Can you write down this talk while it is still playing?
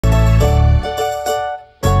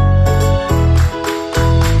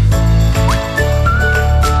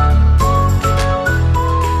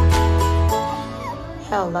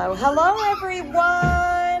Hello,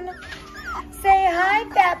 everyone. Say hi,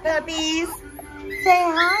 fat puppies. Say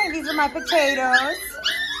hi. These are my potatoes.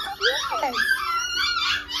 Yes.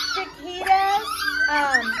 Chiquitas. These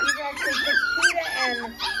are actually Chiquita and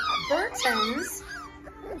Burtons.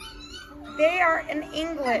 They are an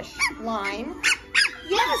English line.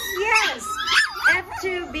 Yes, yes.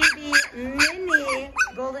 F2BB Mini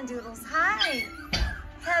Goldendoodles. Hi.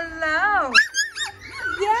 Hello.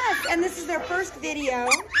 Yes, and this is their first video,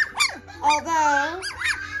 although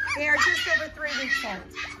they are just over 3 weeks old.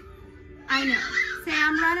 I know. Say,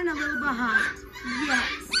 I'm running a little behind.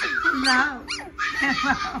 Yes. Hello.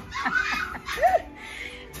 Hello.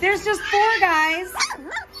 There's just 4 guys.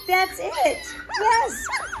 That's it. Yes.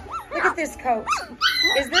 Look at this coat.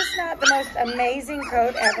 Is this not the most amazing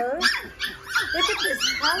coat ever? Look at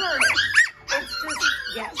this color. It's just,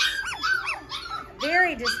 yes.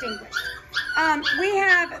 Very distinguished. We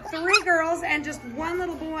have 3 girls and just 1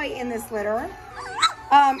 little boy in this litter.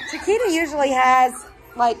 Chiquita usually has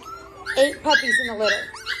like 8 puppies in the litter.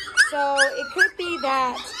 So it could be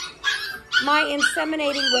that my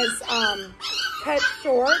inseminating was cut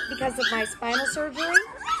short because of my spinal surgery.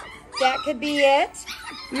 That could be it.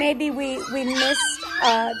 Maybe we missed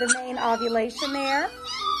the main ovulation there.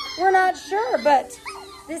 We're not sure, but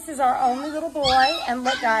this is our only little boy. And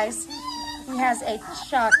look, guys, he has a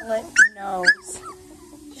chocolate nose.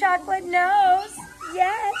 Chocolate nose,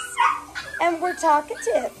 yes. And we're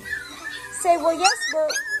talkative. Say, well, yes,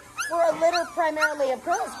 we're a litter primarily of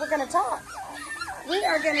girls. We're going to talk. We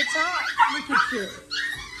are going to talk. Look at you.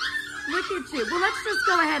 Look at you. Well, let's just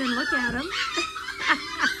go ahead and look at him.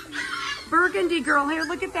 Burgundy girl here.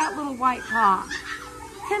 Look at that little white paw.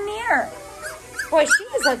 Come here. Boy, she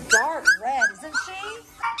is a dark red, isn't she?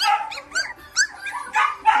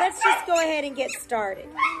 Let's just go ahead and get started.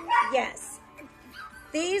 Yes.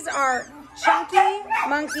 These are chunky,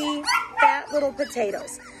 monkey, fat little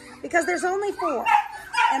potatoes. Because there's only 4.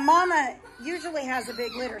 And Mama usually has a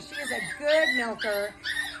big litter. She is a good milker.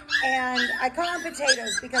 And I call them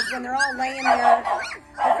potatoes because when they're all laying there,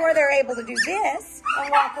 before they're able to do this and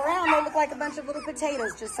walk around, they look like a bunch of little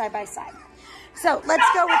potatoes just side by side. So let's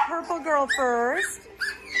go with Purple Girl first.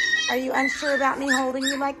 Are you unsure about me holding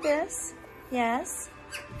you like this? Yes.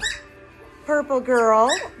 Purple Girl,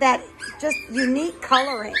 that just unique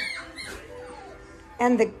coloring.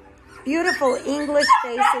 And the beautiful English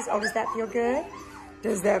faces. Oh, does that feel good?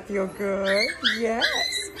 Does that feel good? Yes.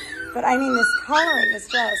 But I mean, this coloring is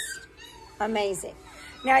just amazing.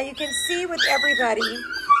 Now you can see with everybody,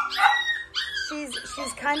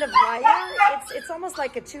 she's kind of lighter. It's almost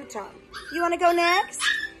like a two-tone. You want to go next?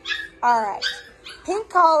 All right. Pink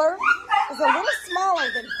collar is a little smaller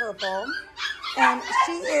than purple, and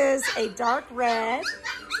she is a dark red.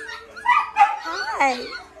 Hi.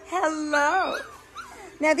 Hello.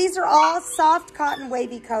 Now these are all soft cotton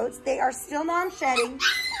wavy coats. They are still non-shedding,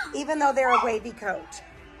 even though they're a wavy coat.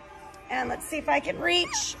 And let's see if I can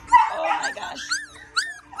reach. Oh my gosh.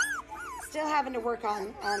 Still having to work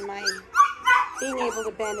on my being able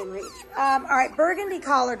to bend and reach. All right, burgundy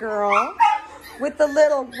collar girl with the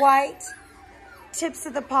little white tips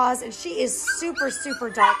of the paws, and she is super, super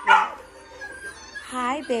dark red.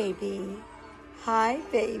 Hi, baby. Hi,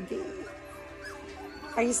 baby.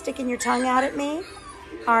 Are you sticking your tongue out at me?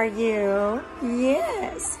 Are you?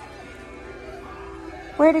 Yes.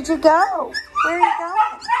 Where did you go? Where are you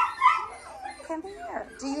going? Come here.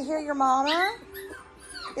 Do you hear your mama?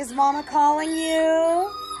 Is mama calling you?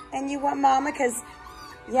 And you want mama? Because,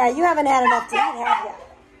 yeah, you haven't had enough to eat, have you?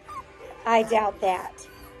 I doubt that.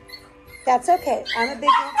 That's okay. I'm a big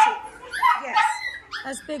girl, too. Yes.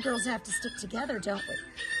 Us big girls have to stick together, don't we?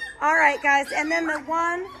 All right, guys. And then the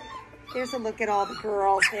one, there's a look at all the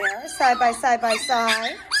girls there. Side by side by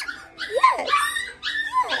side. Yes.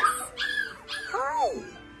 Yes. Hi.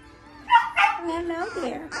 Hello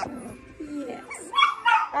there. Yes.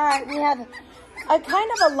 All right, we have a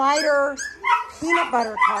kind of a lighter peanut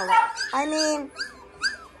butter color. I mean,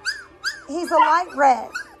 he's a light red,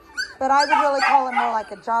 but I would really call him more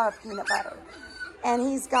like a jar of peanut butter. And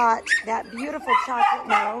he's got that beautiful chocolate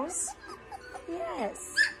nose.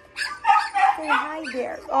 Yes. Say hi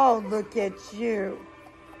there. Oh, look at you.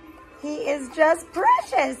 He is just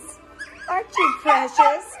precious. Aren't you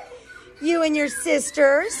precious? You and your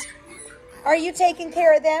sisters. Are you taking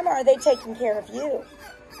care of them, or are they taking care of you?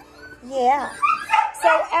 Yeah.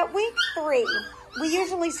 So at week 3, we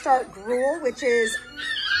usually start gruel, which is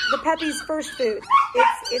the puppy's first food.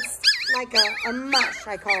 It's like a mush,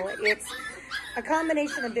 I call it. It's a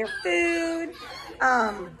combination of their food,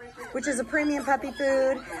 which is a premium puppy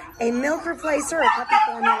food, a milk replacer, a puppy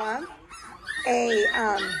formula, a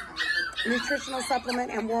nutritional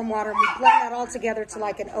supplement, and warm water. We blend that all together to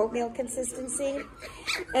like an oatmeal consistency.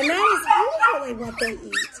 And that is usually what they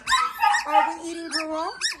eat. Are we eating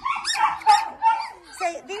gruel?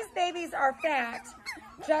 Say, these babies are fat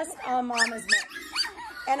just on mama's milk.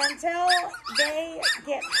 And until they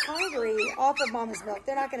get hungry off of mama's milk,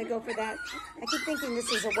 they're not going to go for that. I keep thinking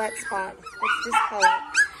this is a wet spot. It's discolored.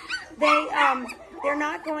 They're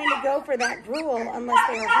not going to go for that gruel unless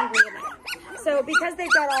they are hungry enough. So because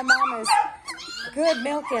they've got all mama's good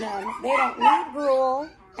milk in them, they don't need gruel,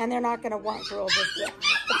 and they're not going to want gruel just yet.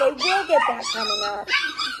 But they will get that coming up.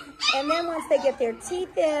 And then once they get their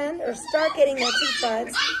teeth in, or start getting their teeth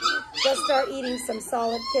buds, they'll start eating some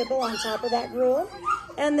solid kibble on top of that gruel.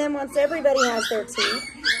 And then once everybody has their teeth,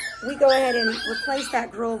 we go ahead and replace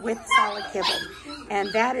that gruel with solid kibble.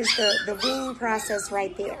 And that is the weaning process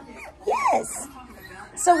right there. Yes.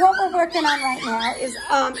 So what we're working on right now is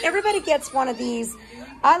everybody gets one of these.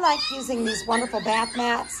 I like using these wonderful bath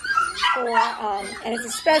mats for, and it's a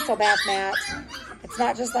special bath mat. It's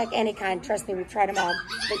not just like any kind. Trust me, we've tried them all.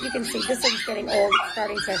 But you can see this one's getting old. It's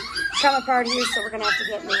starting to come apart here, so we're going to have to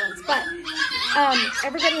get new ones. But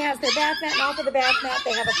everybody has their bath mat, and off of the bath mat,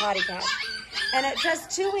 they have a potty pad. And at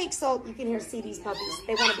just 2 weeks old, you can see these puppies.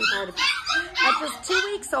 They want to be part of it. At just 2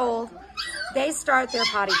 weeks old, they start their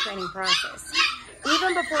potty training process.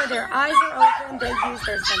 Even before their eyes are open, they use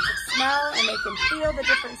their sense of smell, and they can feel the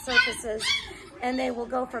different surfaces. And they will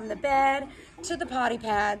go from the bed to the potty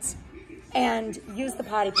pads and use the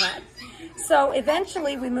potty pad. So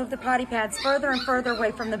eventually we move the potty pads further and further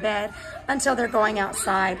away from the bed until they're going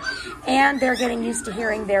outside and they're getting used to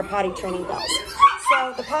hearing their potty training bells.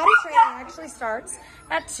 So the potty training actually starts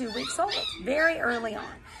at 2 weeks old, very early on.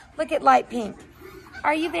 Look at light pink.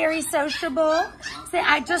 Are you very sociable? Say,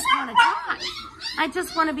 I just want to talk. I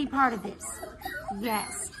just want to be part of this.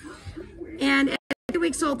 Yes. And at 2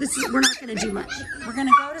 weeks old, we're not going to do much. We're going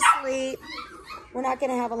to go to sleep. We're not going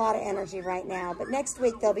to have a lot of energy right now, but next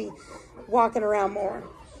week they'll be walking around more.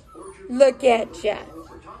 Look at you.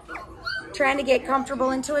 Trying to get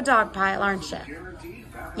comfortable into a dog pile, aren't you?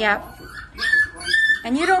 Yep.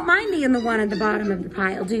 And you don't mind being the one at the bottom of the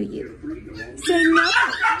pile, do you? Say no.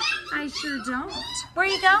 I sure don't. Where are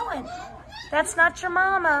you going? That's not your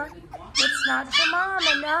mama. It's not your mama,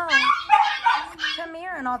 no. Come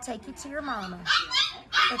here and I'll take you to your mama.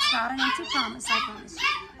 It's not an empty promise, I promise you.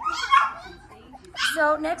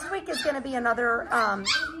 So next week is going to be another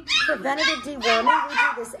preventative deworming. We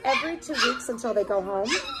do this every 2 weeks until they go home.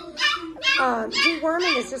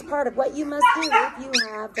 Deworming is just part of what you must do if you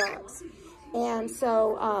have dogs. And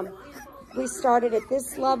so we started at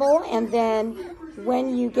this level, and then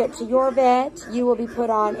when you get to your vet, you will be put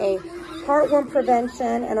on a heartworm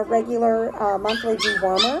prevention and a regular monthly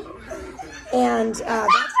dewormer. And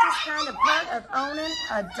that's just kind of part of owning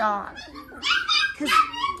a dog. Because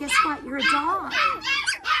guess what? You're a dog.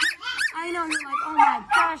 I know, you're like, oh my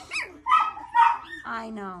gosh. I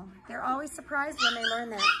know. They're always surprised when they learn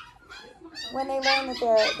that. When they learn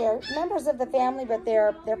that they're members of the family, but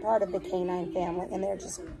they're part of the canine family, and they're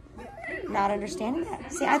just not understanding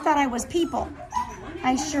that. See, I thought I was people.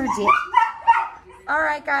 I sure did. All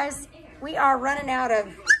right, guys. We are running out of...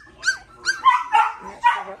 I'm not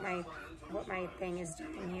sure what my thing is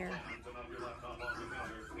doing here.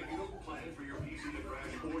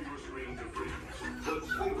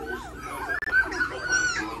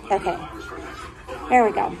 Okay, there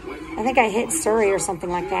we go. I think I hit Surrey or something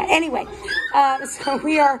like that. Anyway, so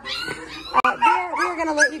we are going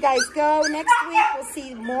to let you guys go. Next week, we'll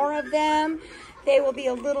see more of them. They will be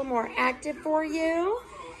a little more active for you.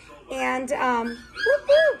 And, come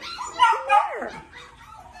here.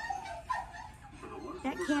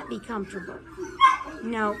 That can't be comfortable.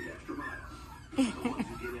 No.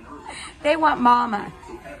 They want mama.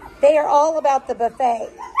 They are all about the buffet.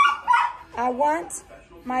 I want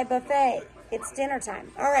my buffet. It's dinner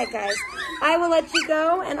time. All right, guys. I will let you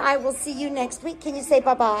go, and I will see you next week. Can you say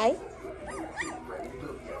bye-bye?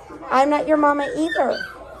 I'm not your mama either.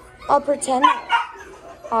 I'll pretend.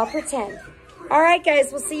 I'll pretend. All right,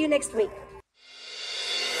 guys. We'll see you next week.